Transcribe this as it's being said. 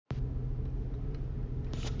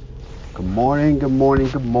Good morning, good morning,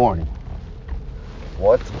 good morning.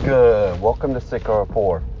 What's good? Welcome to Sicko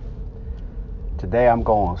Rapport. Today I'm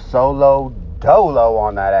going solo dolo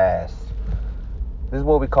on that ass. This is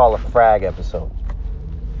what we call a frag episode.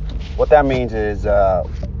 What that means is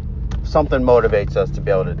something motivates us to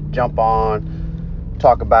be able to jump on,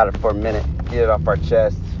 talk about it for a minute, get it off our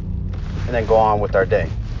chest, and then go on with our day.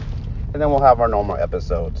 And then we'll have our normal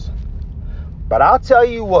episodes. But I'll tell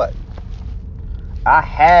you what, I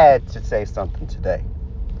had to say something today.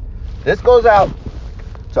 This goes out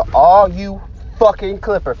to all you fucking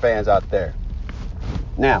Clipper fans out there.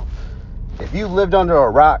 Now, if you lived under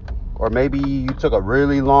a rock, or maybe you took a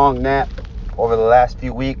really long nap over the last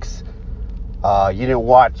few weeks, you didn't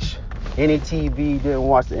watch any TV, didn't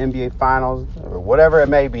watch the NBA Finals, or whatever it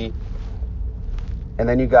may be, and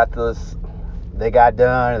then you got this, they got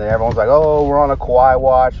done, and then everyone's like, oh, we're on a Kawhi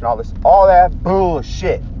watch, and all that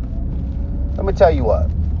bullshit. Let me tell you what.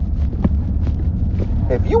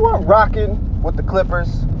 If you weren't rocking with the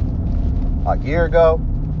Clippers a year ago,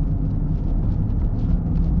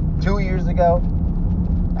 2 years ago,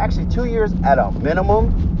 actually 2 years at a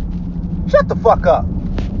minimum, shut the fuck up.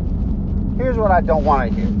 Here's what I don't want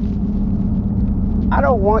to hear. I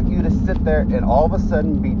don't want you to sit there and all of a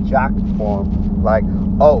sudden be jocked for them like,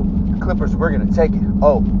 oh, Clippers, we're going to take it.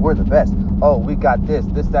 Oh, we're the best. Oh, we got this,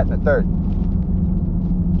 that, and the third.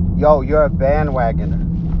 Yo, you're a bandwagoner.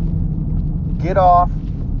 Get off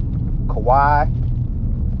Kawhi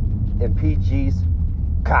and PG's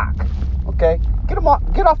cock. Okay? Get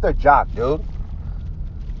off their jock, dude.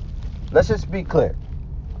 Let's just be clear.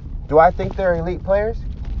 Do I think they're elite players?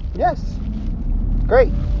 Yes.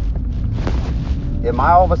 Great. Am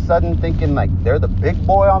I all of a sudden thinking like they're the big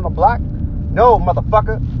boy on the block? No,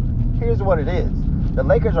 motherfucker. Here's what it is. The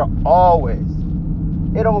Lakers are always,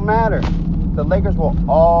 it don't matter. The Lakers will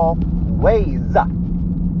always, let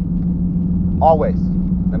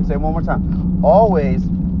me say it one more time, always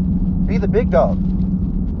be the big dog.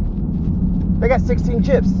 They got 16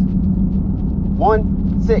 chips.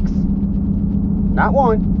 1, 6. Not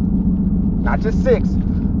 1, not just 6,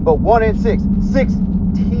 but 1 and 6.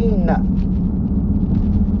 16.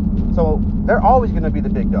 So they're always going to be the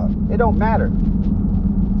big dog. It don't matter.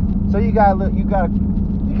 So you got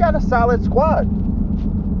a solid squad.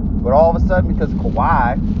 But all of a sudden, because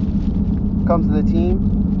Kawhi comes to the team,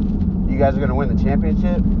 you guys are going to win the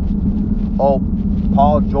championship. Oh,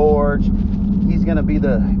 Paul George, he's going to be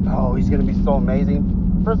so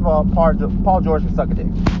amazing. First of all, Paul George can suck a dick,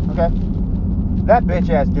 okay? That bitch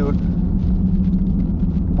ass dude.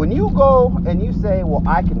 When you go and you say, well,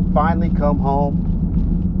 I can finally come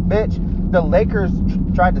home, bitch, the Lakers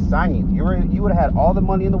tried to sign you. You would have had all the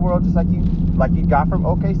money in the world, just like you got from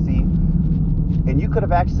OKC, and you could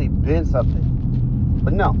have actually been something.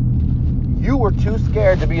 But no, you were too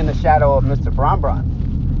scared to be in the shadow of Mr. Bron.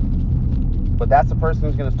 But that's the person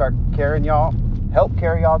who's going to start help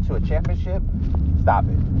carry y'all to a championship. Stop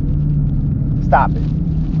it.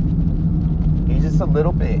 He's just a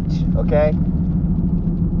little bitch, okay?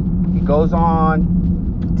 He goes on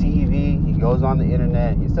TV, he goes on the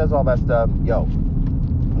internet, he says all that stuff.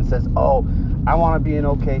 He says, oh, I want to be in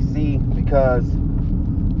OKC because,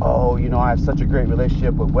 oh, I have such a great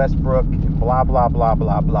relationship with Westbrook and blah, blah, blah,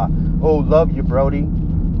 blah, blah. Oh, love you, Brody.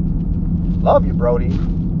 Love you, Brody.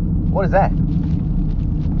 What is that?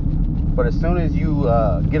 But as soon as you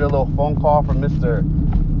get a little phone call from Mr.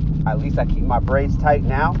 At least I keep my braids tight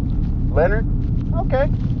now, Leonard, okay,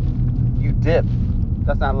 you dip.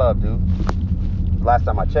 That's not love, dude. Last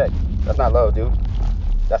time I checked, that's not love, dude.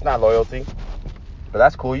 That's not loyalty. But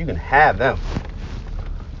that's cool. You can have them.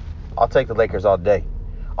 I'll take the Lakers all day.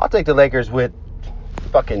 I'll take the Lakers with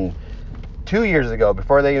fucking 2 years ago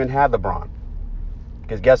before they even had LeBron.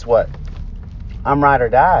 Because guess what? I'm ride or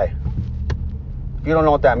die. If you don't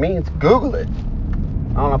know what that means, Google it.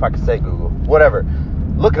 I don't know if I can say Google. Whatever.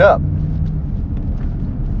 Look it up.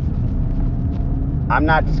 I'm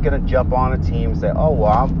not just going to jump on a team and say, oh,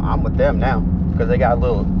 well, I'm with them now. Because they got a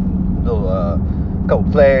little couple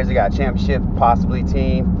players. They got a championship, possibly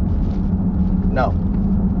team. No.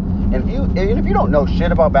 And if you don't know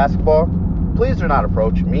shit about basketball, please do not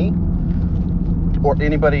approach me or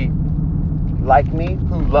anybody like me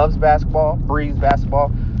who loves basketball, breathes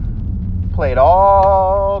basketball, played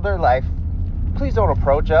all their life. Please don't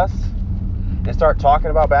approach us and start talking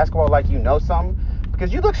about basketball like you know something,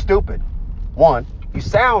 because you look stupid. 1, you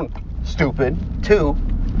sound stupid. 2,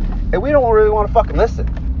 and we don't really want to fucking listen.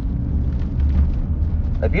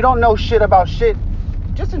 If you don't know shit about shit,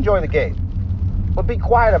 just enjoy the game. But be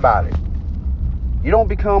quiet about it. You don't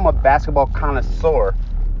become a basketball connoisseur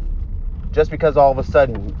just because all of a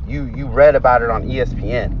sudden you read about it on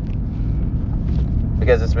ESPN.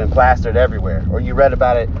 because it's been plastered everywhere, or you read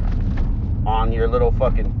about it on your little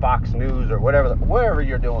fucking Fox News or whatever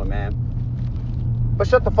you're doing, man. But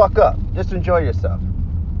shut the fuck up. Just enjoy yourself.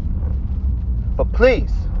 But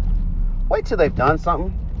please, wait till they've done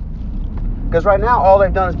something. Because right now, all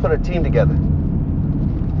they've done is put a team together.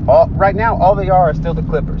 Right now, all they are still the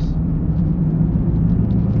Clippers.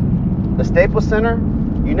 The Staples Center,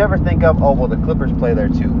 you never think of, oh, well, the Clippers play there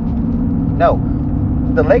too. No.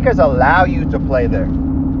 The Lakers allow you to play there.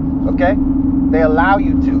 Okay? They allow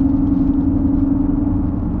you to.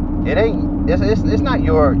 It's not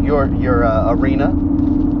your arena.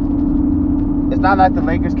 It's not like the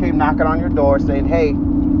Lakers came knocking on your door saying, hey,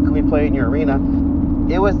 can we play in your arena?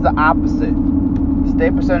 It was the opposite.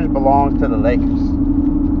 Staples Center belongs to the Lakers.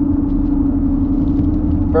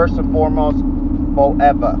 First and foremost,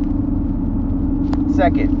 forever.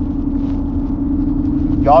 Second,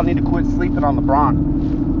 y'all need to quit sleeping on LeBron.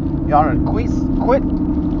 Y'all need to quit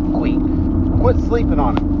sleeping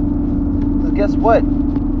on him. Because guess what?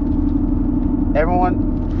 Everyone,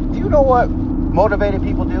 do you know what motivated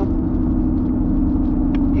people do?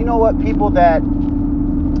 You know what people that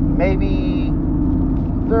maybe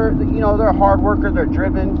they're a hard worker, they're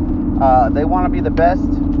driven, they want to be the best,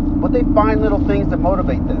 but they find little things to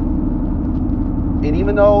motivate them. And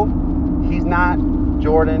even though he's not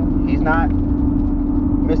Jordan, he's not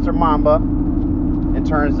Mr. Mamba in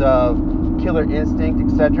terms of killer instinct,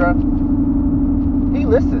 etc., he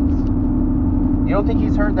listens. You don't think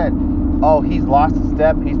he's heard that, oh, he's lost a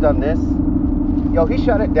step, he's done this? Yo, he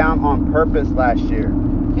shut it down on purpose last year.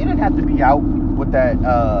 He didn't have to be out with that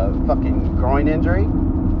fucking groin injury.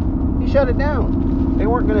 He shut it down. They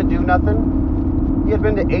weren't going to do nothing. He had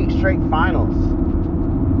been to 8 straight finals.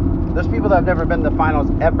 There's people that have never been to the finals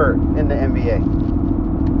ever in the NBA.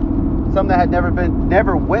 Some that had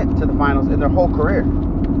never went to the finals in their whole career.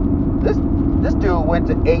 This dude went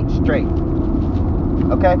to 8 straight.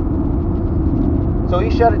 Okay? So he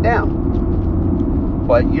shut it down.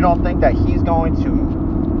 But you don't think that he's going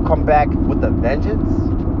to come back with a vengeance?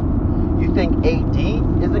 You think AD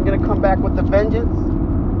isn't going to come back with a vengeance?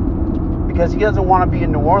 Because he doesn't want to be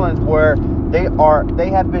in New Orleans where they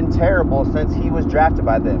have been terrible since he was drafted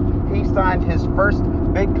by them. He signed his first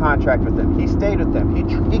big contract with them. He stayed with them.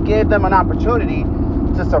 He gave them an opportunity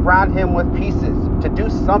to surround him with pieces, to do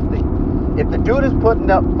something. If the dude is putting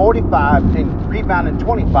up 45 and rebounding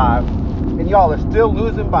 25, and y'all are still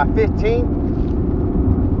losing by 15,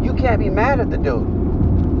 you can't be mad at the dude.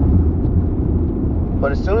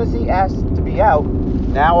 But as soon as he asked to be out,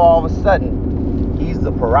 now all of a sudden, he's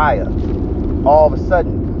the pariah. All of a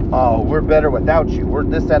sudden, oh, we're better without you. We're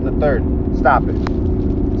this, that, and the third. Stop it.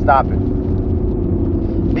 Stop it.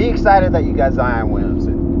 Be excited that you got Zion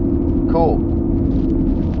Williamson. Cool.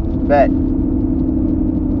 Bet.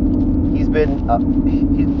 He's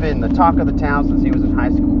been the talk of the town since he was in high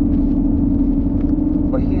school.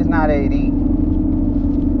 But he is not AD.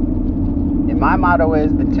 And my motto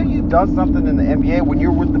is, until you've done something in the NBA when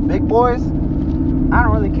you're with the big boys, I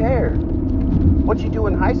don't really care. What you do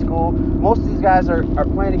in high school, most of these guys are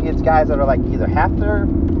playing against guys that are like either half their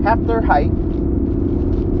height.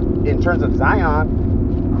 In terms of Zion,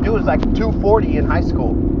 dude was like 240 in high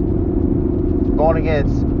school. Going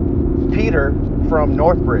against Peter from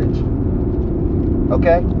Northbridge.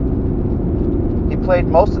 Okay? He played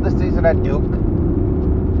most of the season at Duke.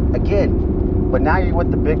 Again, but now you're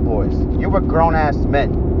with the big boys. You're with grown-ass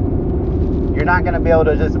men. You're not going to be able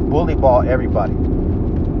to just bully ball everybody.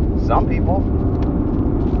 Some people.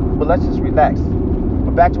 But let's just relax.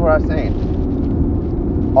 But back to what I was saying.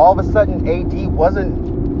 All of a sudden, AD wasn't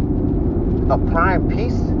a prime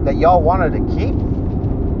piece that y'all wanted to keep.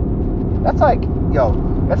 That's like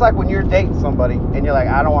when you're dating somebody and you're like,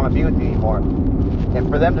 I don't want to be with you anymore. And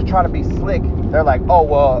for them to try to be slick, they're like, oh,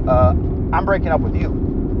 well, I'm breaking up with you.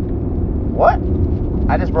 What?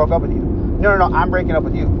 I just broke up with you. No, I'm breaking up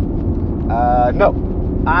with you. No.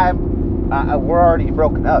 We're already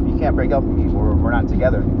broken up. You can't break up with me. We're not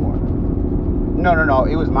together anymore. No.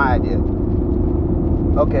 It was my idea.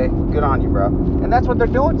 Okay, good on you, bro. And that's what they're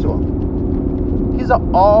doing to him. He's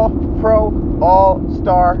an all-pro,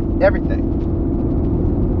 all-star, everything.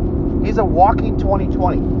 He's a walking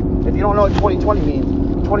 2020. If you don't know what 2020 means,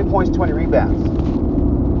 20 points, 20 rebounds.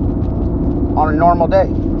 On a normal day.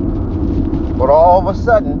 But all of a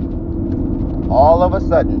sudden,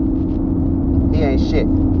 he ain't shit.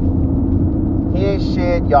 He ain't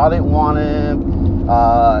shit. Y'all didn't want him.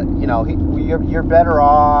 You're better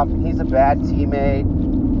off. He's a bad teammate.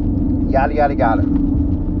 Yada, yada, yada.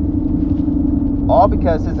 All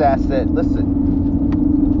because his ass said,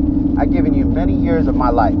 listen, I've given you many years of my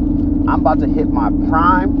life. I'm about to hit my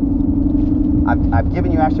prime. I've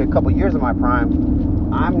given you actually a couple years of my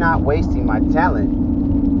prime. I'm not wasting my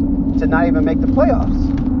talent to not even make the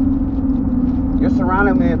playoffs. You're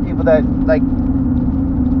surrounding me with people that, like,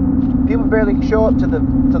 people barely show up to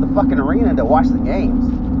the fucking arena to watch the games.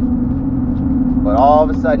 But all of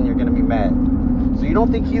a sudden you're gonna be mad. So you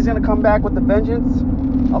don't think he's gonna come back with the vengeance?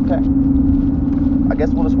 Okay. I guess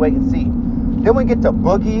we'll just wait and see. Then we get to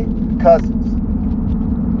Boogie Cousins.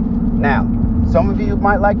 Now, some of you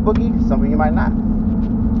might like Boogie, some of you might not.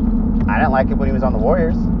 I didn't like it when he was on the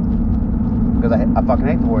Warriors, because I fucking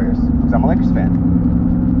hate the Warriors, because I'm a Lakers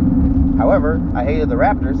fan. However, I hated the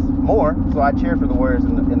Raptors more, so I cheered for the Warriors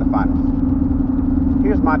in the finals.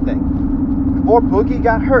 Here's my thing. Before Boogie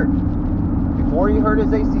got hurt, before he hurt his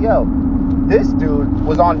ACL, this dude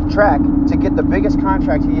was on track to get the biggest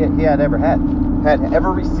contract he had ever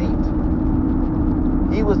ever received.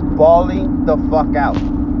 He was balling the fuck out.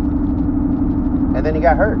 And then he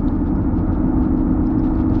got hurt.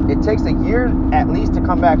 It takes a year at least to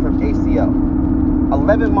come back from ACL.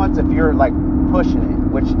 11 months if you're like pushing it,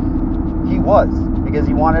 which he was, because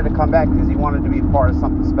he wanted to come back, because he wanted to be part of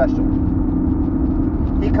something special.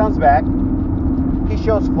 He comes back, he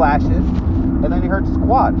shows flashes, and then he hurts his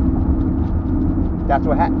quad. That's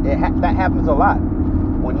what that happens a lot.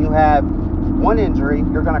 When you have one injury,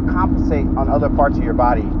 you're going to compensate on other parts of your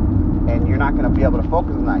body, and you're not going to be able to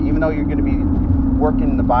focus on that. Even though you're going to be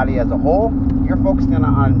working the body as a whole, you're focusing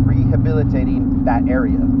on rehabilitating that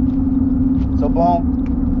area. So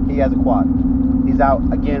boom, he has a quad. He's out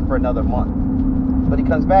again for another month. But he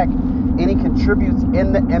comes back and he contributes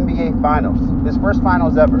in the NBA Finals. His first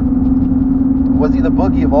finals ever. Was he the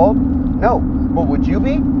Boogie of old? No. But would you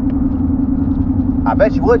be? I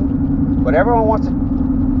bet you wouldn't. But everyone wants to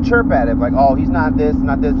chirp at him like, oh, he's not this,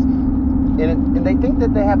 not this. And they think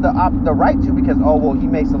that they have the right to, because, oh, well, he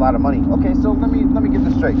makes a lot of money. Okay, so let me get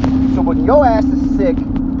this straight. So when your ass is sick,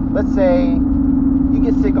 let's say you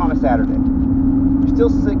get sick on a Saturday. You're still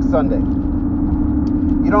sick Sunday.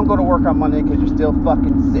 You don't go to work on Monday because you're still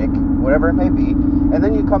fucking sick, whatever it may be. And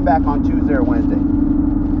then you come back on Tuesday or Wednesday.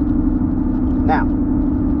 Now,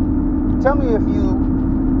 tell me if you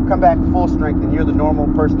come back full strength and you're the normal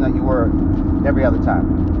person that you were every other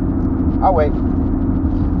time. I'll wait.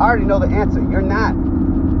 I already know the answer. You're not.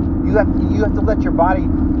 You have to let your body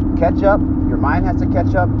catch up. Your mind has to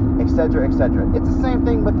catch up, etc., etc. It's the same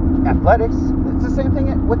thing with athletics. It's the same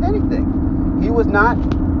thing with anything. He was not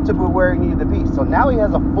to be where he needed to be. So now he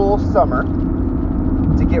has a full summer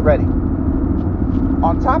to get ready.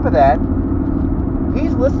 On top of that,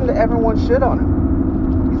 he's listened to everyone shit on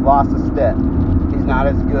him. He's lost a step. He's not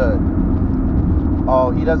as good.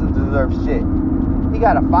 Oh, he doesn't deserve shit. He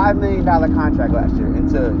got a $5 million contract last year. And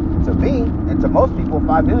to me, and to most people,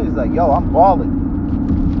 $5 million is like, yo, I'm balling.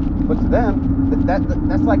 But to them,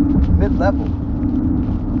 that's like mid-level.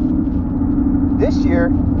 This year,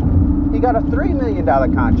 he got a $3 million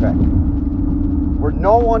contract where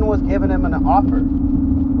no one was giving him an offer.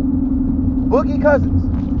 Boogie Cousins,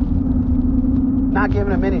 not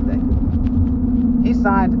giving him anything. He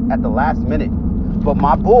signed at the last minute. But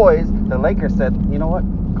my boys, the Lakers, said, you know what?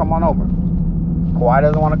 Come on over. Kawhi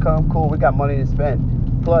doesn't want to come. Cool, we got money to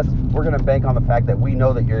spend. Plus, we're going to bank on the fact that we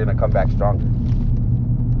know that you're going to come back stronger.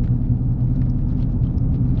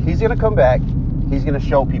 He's going to come back. He's going to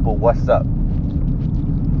show people what's up.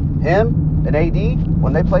 Him and AD,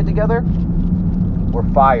 when they played together, were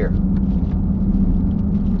fire.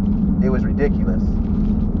 It was ridiculous.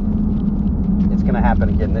 It's going to happen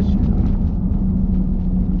again this year.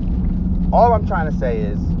 All I'm trying to say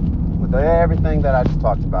is, with everything that I just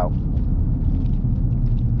talked about,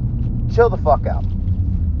 chill the fuck out.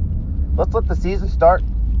 Let's let the season start,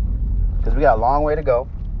 because we got a long way to go.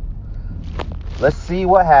 Let's see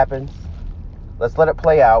what happens. Let's let it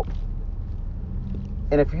play out.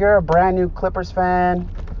 And if you're a brand new Clippers fan,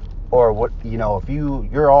 or what, you know, if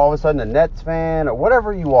you're all of a sudden a Nets fan, or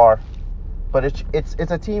whatever you are, but it's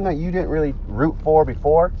a team that you didn't really root for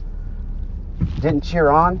before, didn't cheer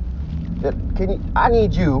on, I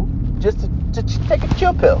need you just to take a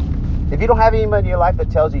chill pill. If you don't have anybody in your life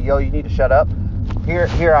that tells you, yo, you need to shut up,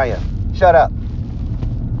 here I am. Shut up.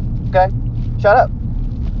 Okay? Shut up.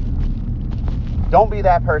 Don't be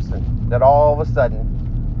that person that all of a sudden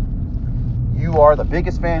you are the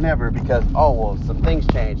biggest fan ever because, oh, well, some things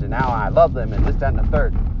changed and now I love them and this, that, and the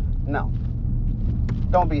third. No.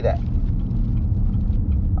 Don't be that.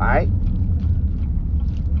 Alright?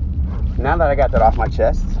 Now that I got that off my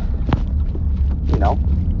chest, you know,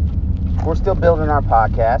 we're still building our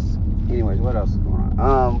podcast. Anyways, what else is going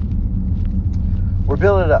on? We're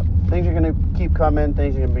building it up. Things are going to keep coming.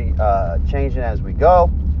 Things are going to be changing as we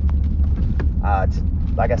go.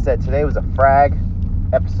 like I said, today was a frag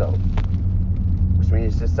episode, which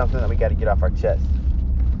means it's just something that we got to get off our chest.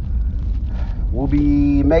 We'll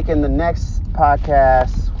be making the next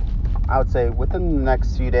podcast, I would say, within the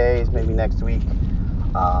next few days, maybe next week.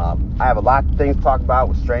 I have a lot of things to talk about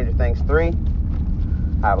with Stranger Things 3.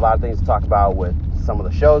 I have a lot of things to talk about with some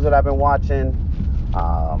of the shows that I've been watching.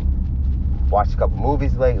 Watched a couple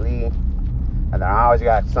movies lately. And then I always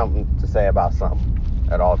got something to say about something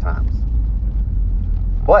at all times.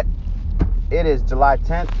 But it is July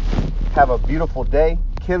 10th. Have a beautiful day.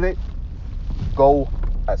 Kill it. Go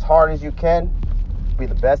as hard as you can. Be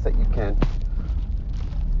the best that you can.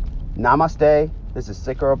 Namaste. This is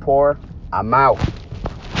Sicker or Poor. I'm out.